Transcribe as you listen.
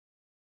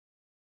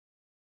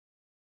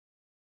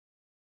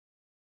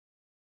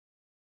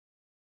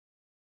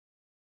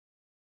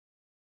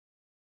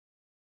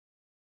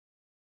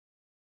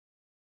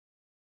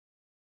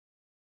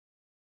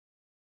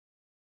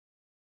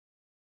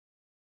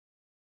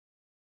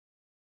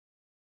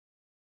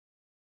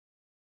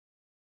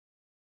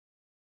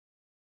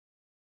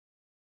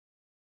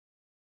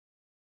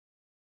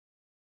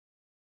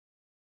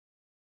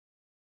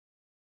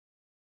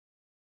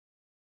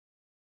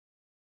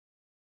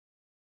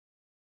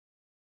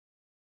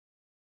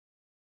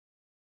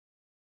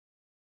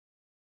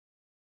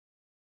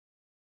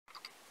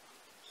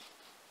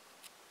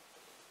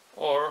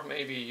or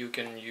maybe you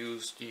can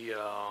use the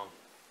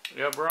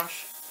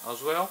airbrush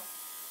as well.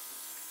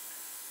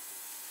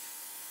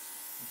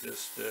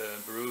 Just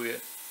brew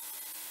it.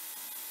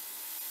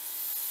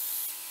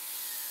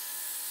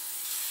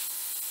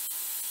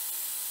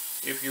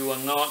 If you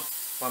are not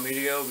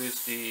familiar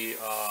with the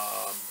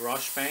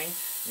brush paint,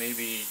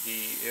 maybe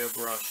the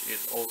airbrush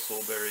is also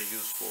very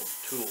useful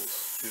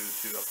tools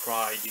to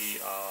apply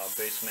the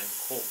basement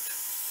coat.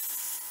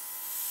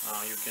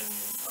 You can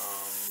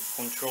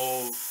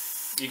control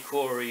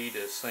equally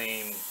the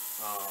same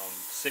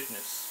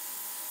thickness,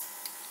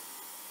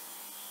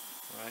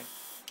 right?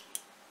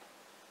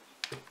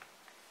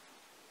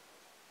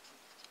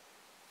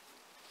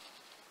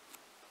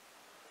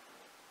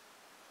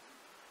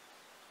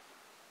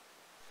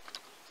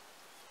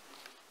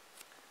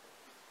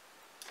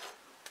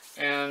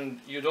 And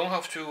you don't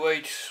have to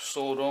wait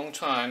so long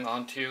time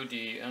until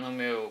the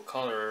enamel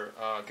color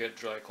get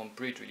dry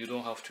completely. You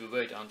don't have to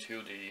wait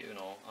until the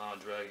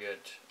dry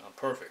get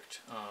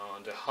perfect.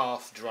 The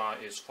half dry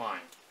is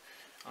fine.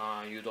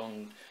 You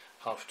don't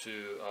have to.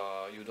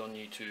 You don't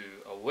need to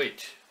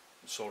wait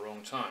so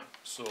long time.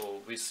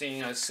 So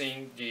within I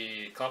think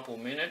the couple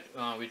minutes,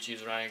 which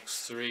is like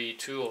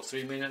 2 or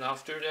 3 minutes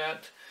after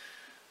that,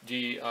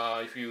 the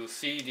if you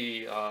see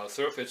the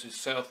surface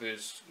itself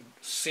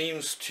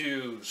seems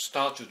to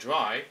start to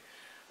dry,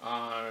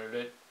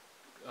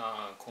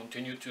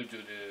 continue to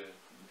do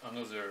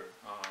another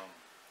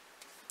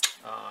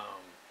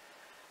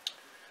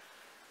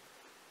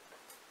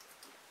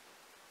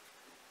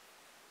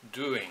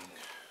doing.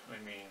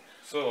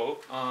 So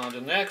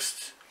the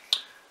next,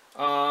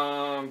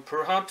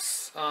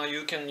 perhaps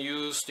you can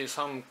use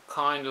some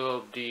kind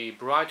of the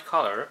bright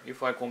color.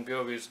 If I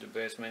compare with the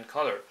basement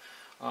color.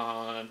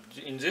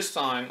 In this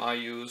time I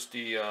use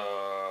the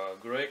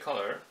gray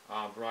color,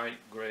 bright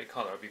gray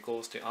color,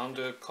 because the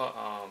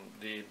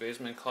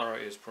basement color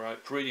is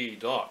pretty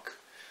dark.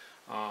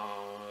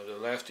 The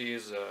left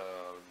is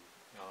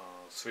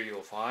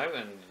 305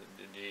 and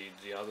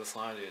the other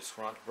side is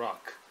flat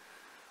black.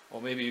 Or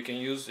maybe you can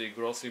use the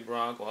glossy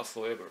black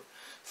whatsoever.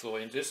 So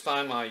in this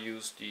time I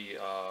use the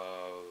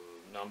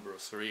number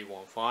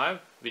 315,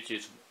 which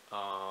is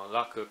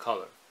lacquer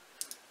color.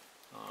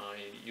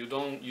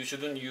 You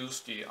shouldn't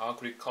use the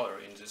acrylic color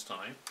in this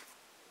time.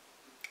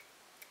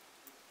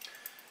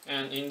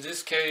 And in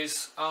this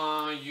case,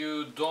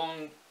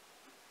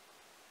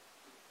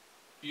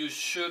 you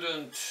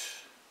shouldn't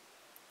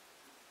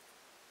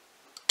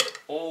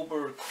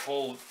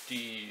overcoat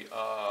the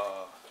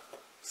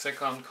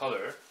second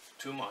color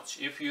too much.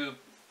 If you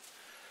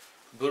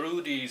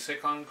brew the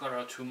second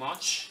color too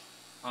much,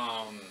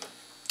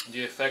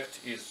 the effect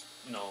is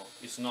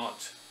is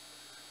not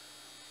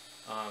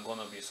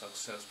gonna be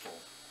successful.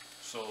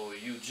 So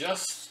you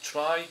just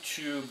try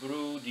to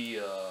brew the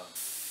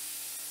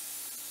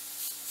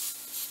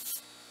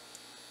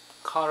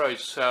color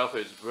itself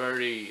is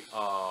very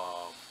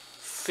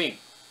thin,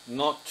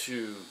 not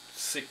too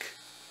thick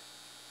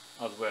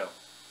as well.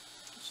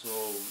 So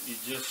you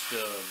just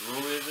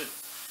brew it,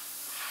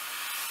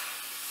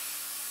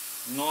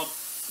 not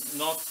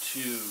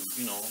to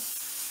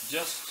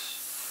just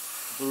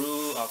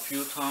brew a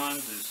few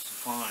times is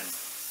fine,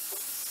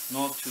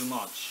 not too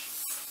much.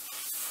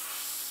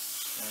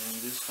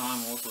 And this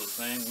time also the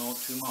same, not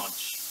too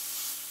much.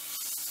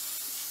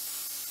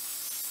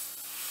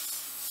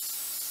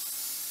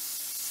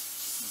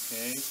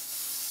 Okay,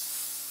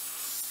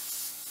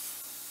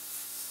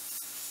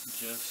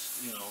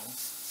 just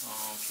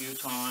a few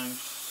times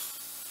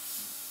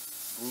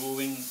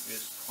brewing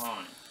is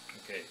fine.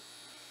 Okay,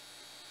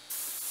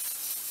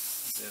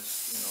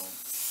 just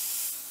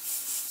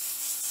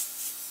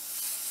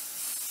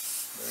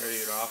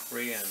very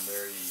roughly and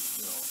very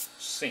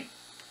thin.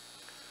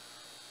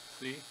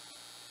 See?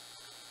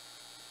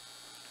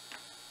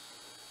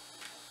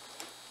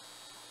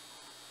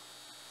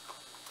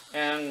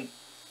 And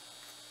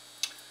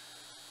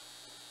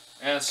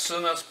as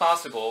soon as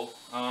possible,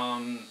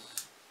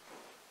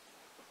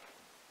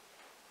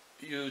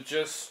 you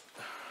just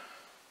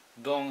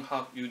don't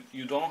have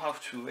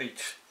to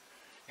wait.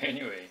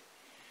 Anyway,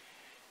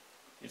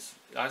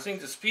 I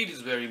think the speed is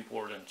very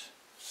important.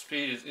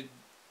 Speed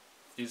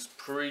is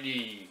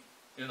pretty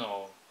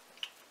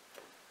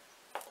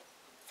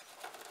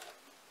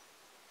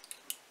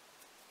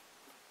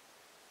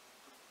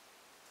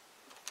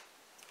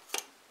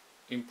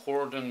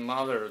important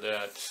matter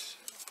that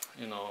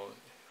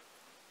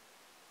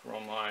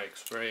from my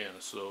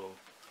experience. So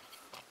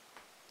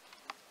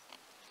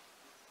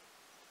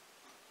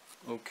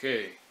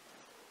okay,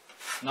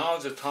 now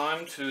the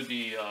time to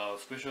the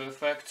special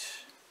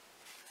effect.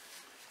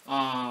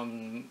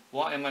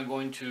 What am I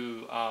going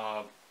to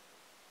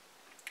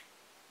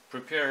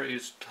prepare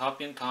is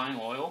turpentine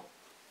oil.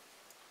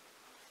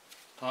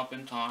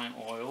 Turpentine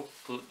oil.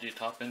 Put the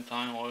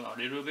turpentine oil a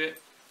little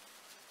bit.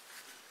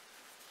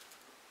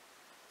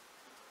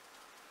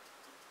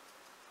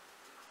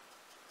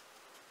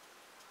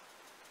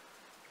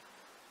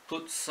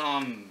 Put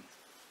some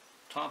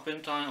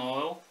turpentine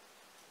oil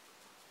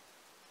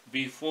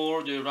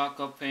before the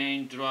lacquer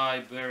paint dry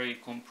very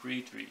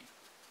completely.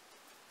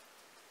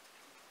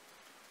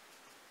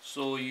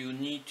 So you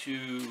need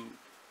to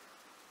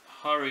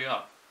hurry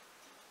up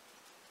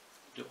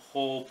the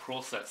whole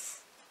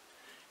process.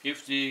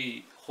 If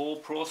the whole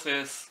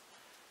process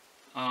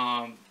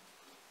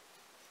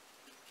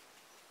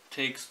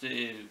takes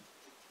the,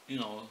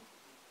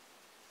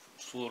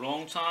 for a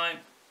long time,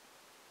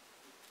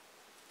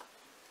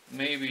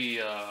 maybe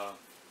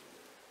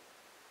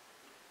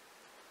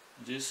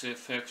this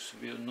effect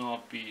will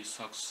not be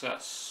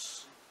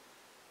success.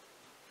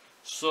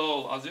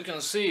 So as you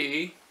can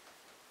see,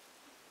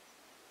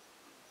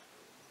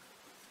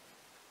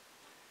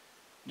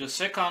 the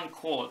second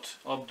coat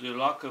of the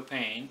lacquer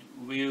paint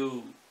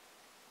will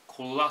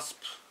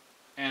collapse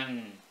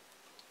and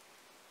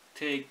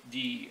take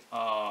the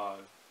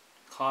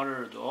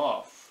colored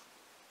off,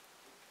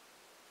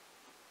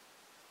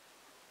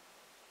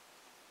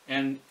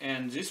 and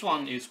this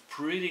one is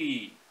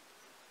pretty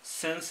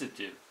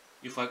sensitive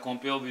if I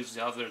compare with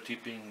the other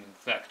tipping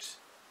effects,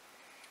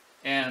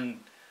 and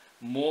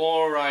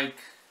more like,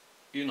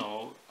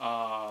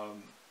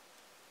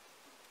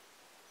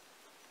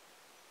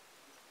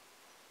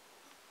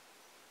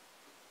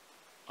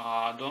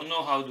 I don't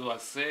know how do I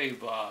say,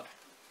 but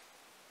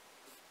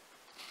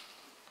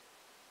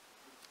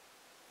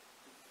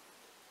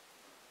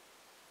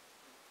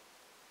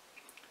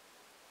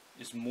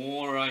it's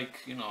more like,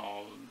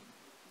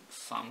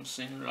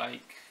 something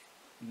like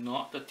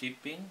not the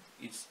tipping.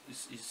 It's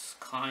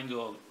kind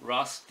of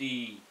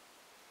rusty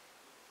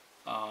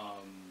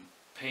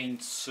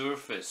paint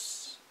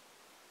surface.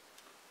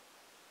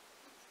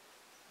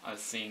 I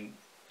think,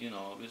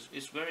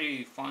 it's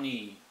very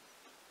funny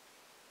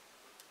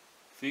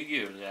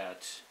figure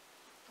that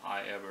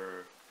I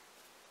ever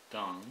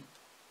done.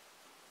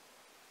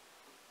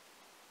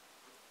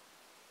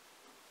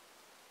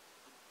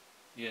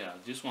 Yeah,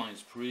 this one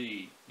is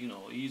pretty,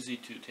 easy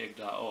to take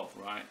that off,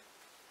 right?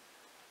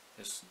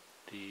 It's,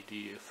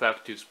 the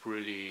effect is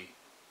pretty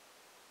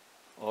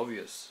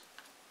obvious.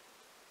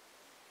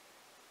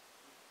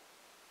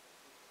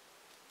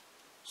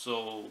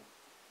 So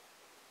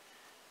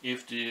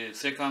if the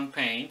second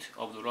paint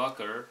of the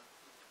lacquer,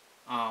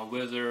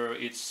 whether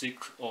it's thick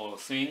or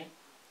thin,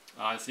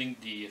 I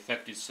think the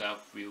effect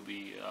itself will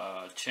be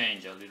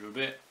changed a little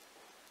bit.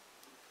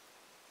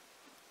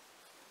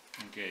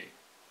 Okay,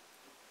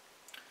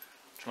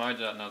 try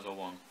that another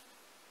one.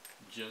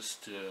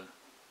 Just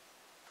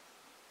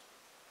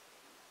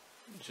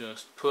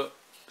put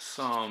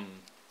some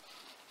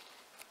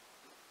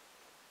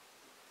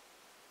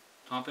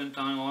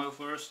turpentine oil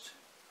first.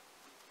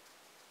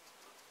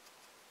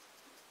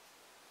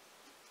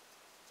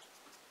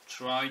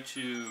 Try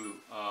to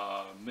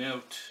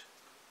melt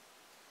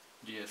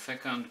the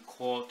second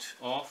coat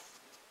off.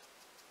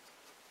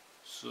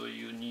 So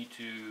you need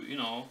to,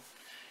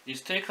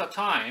 it takes a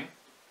time,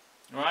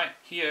 right?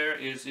 Here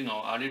is,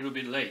 a little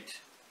bit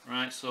late,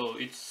 right? So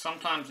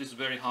sometimes it's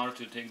very hard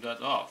to take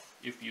that off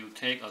if you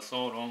take a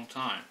so long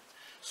time.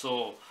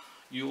 So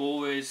you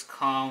always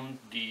count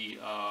the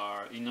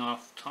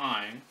enough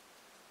time,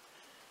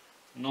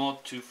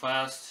 not too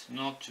fast,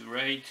 not too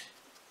late.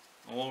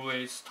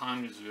 Always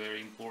time is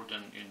very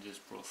important in this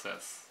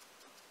process.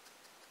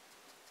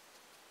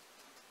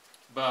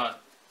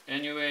 But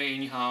anyway,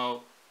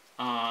 anyhow,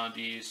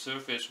 the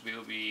surface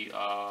will be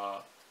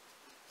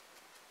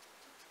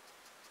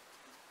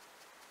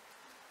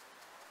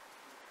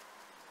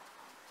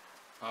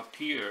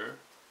appear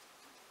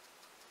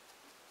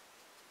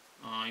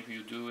if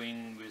you're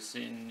doing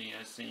within the,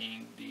 I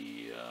think,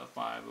 the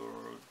 5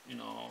 or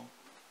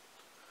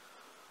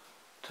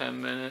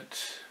 10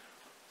 minutes.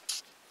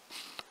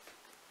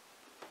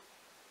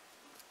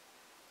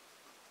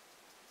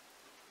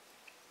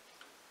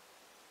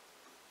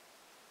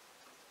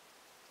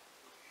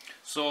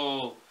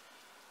 So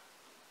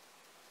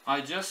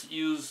I just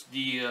use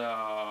the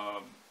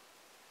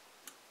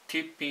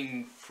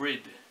tipping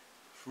fluid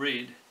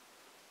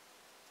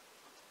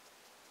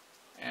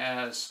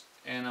as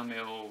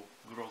enamel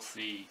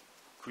glossy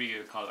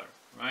clear color,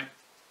 right?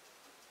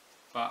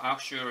 But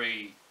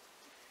actually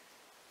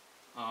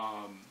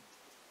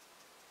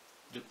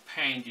the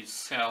paint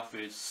itself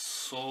is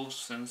so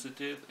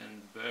sensitive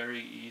and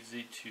very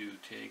easy to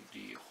take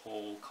the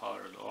whole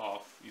color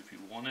off if you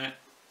want it,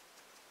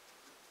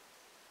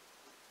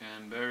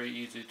 and very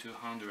easy to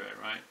handle it,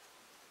 right?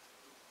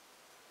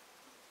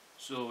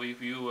 So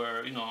if you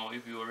were,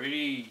 if you are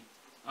really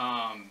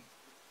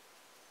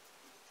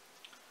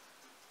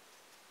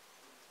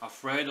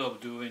afraid of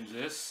doing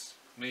this,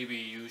 maybe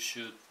you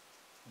should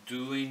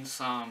doing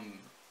some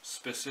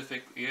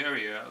specific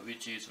area,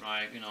 which is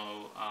like,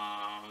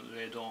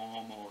 red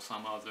dome or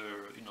some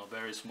other,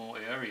 very small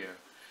area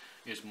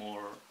is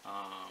more,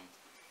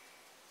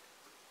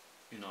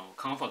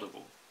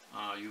 comfortable.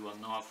 You are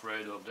not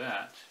afraid of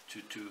that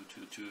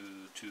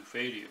to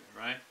failure,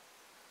 right?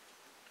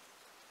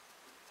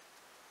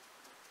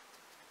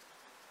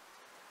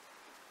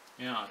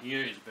 Yeah,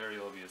 here is very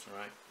obvious,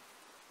 right?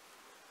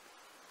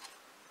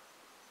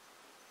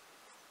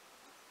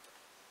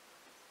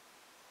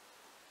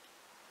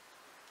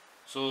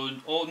 So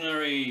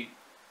ordinary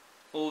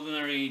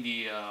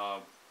the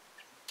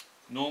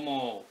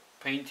normal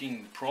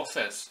painting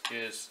process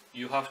is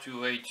you have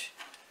to wait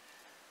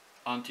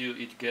until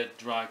it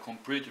gets dry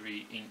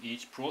completely in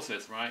each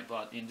process, right?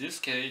 But in this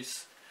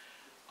case,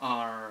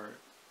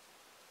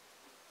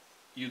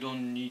 you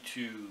don't need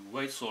to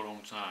wait so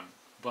long time.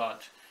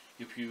 But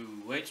if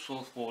you wait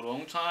for a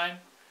long time,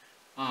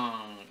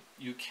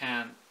 you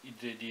can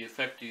the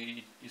effect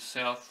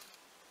itself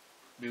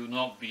will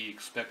not be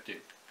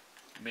expected.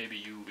 Maybe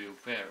you will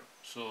fail.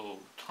 So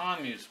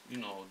time is,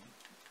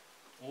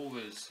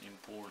 always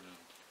important.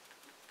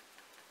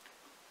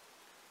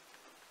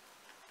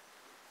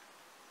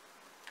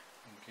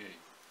 Okay.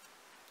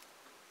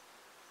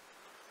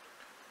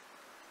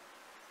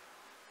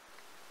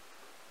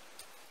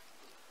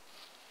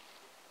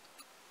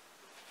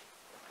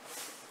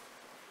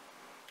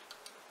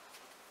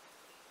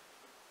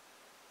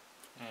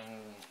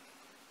 And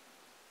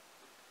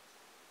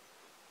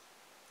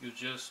you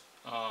just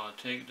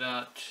take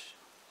that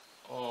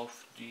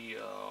off the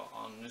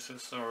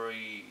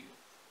unnecessary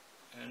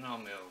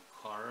enamel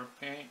color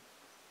paint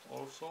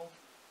also,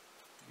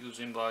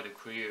 using by the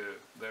clear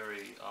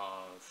very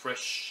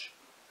fresh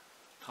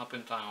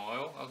turpentine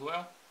oil as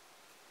well.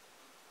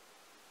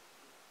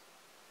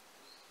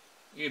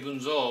 Even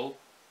though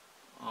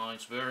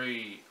it's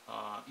very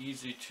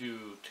easy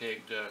to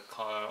take the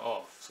color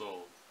off, so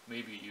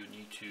maybe you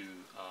need to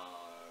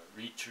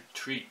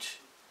retreat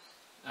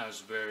as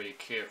very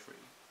carefully.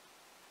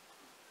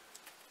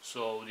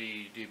 So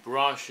the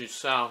brush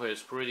itself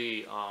is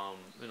pretty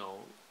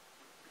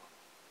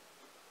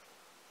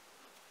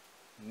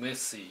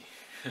messy.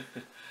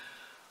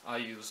 I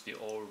use the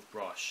old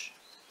brush.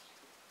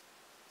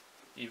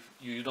 If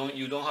you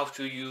don't have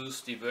to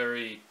use the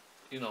very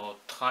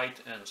tight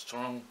and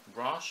strong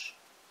brush.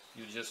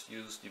 You just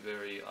use the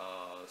very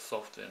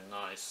soft and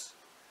nice,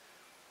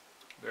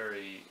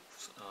 very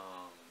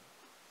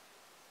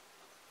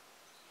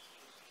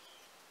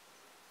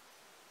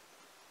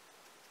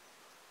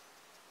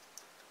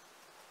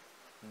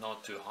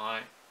not too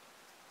high,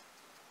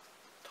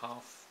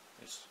 tough.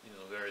 It's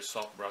very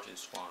soft brush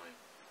is fine.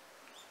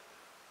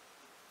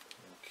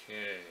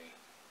 Okay.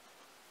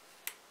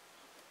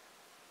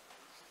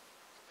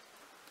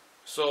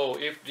 So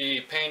if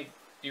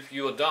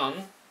you are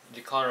done,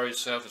 the color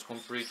itself is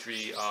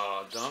completely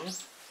done,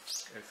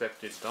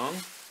 effect is done.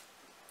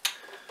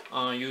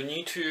 You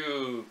need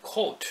to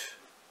coat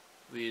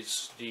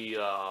with the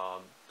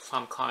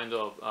some kind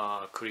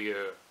of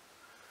clear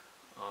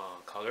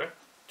color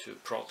to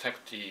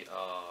protect the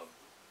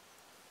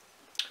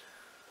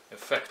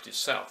effect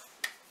itself,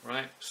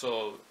 right?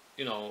 So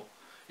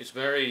it's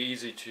very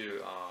easy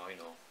to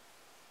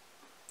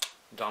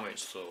damage.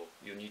 So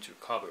you need to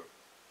cover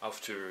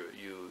after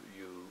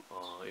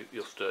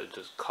if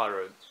the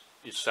color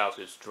itself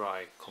is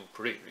dry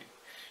completely.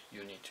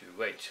 You need to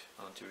wait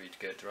until it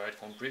gets dried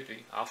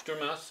completely.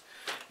 Aftermath,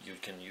 you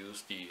can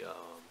use the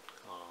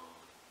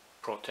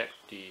protect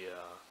the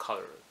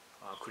color,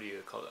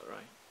 clear color,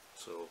 right?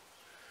 So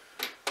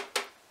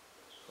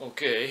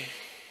okay,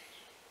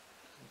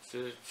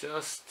 so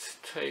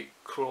just take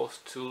close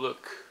to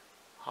look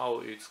how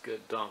it's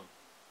get done.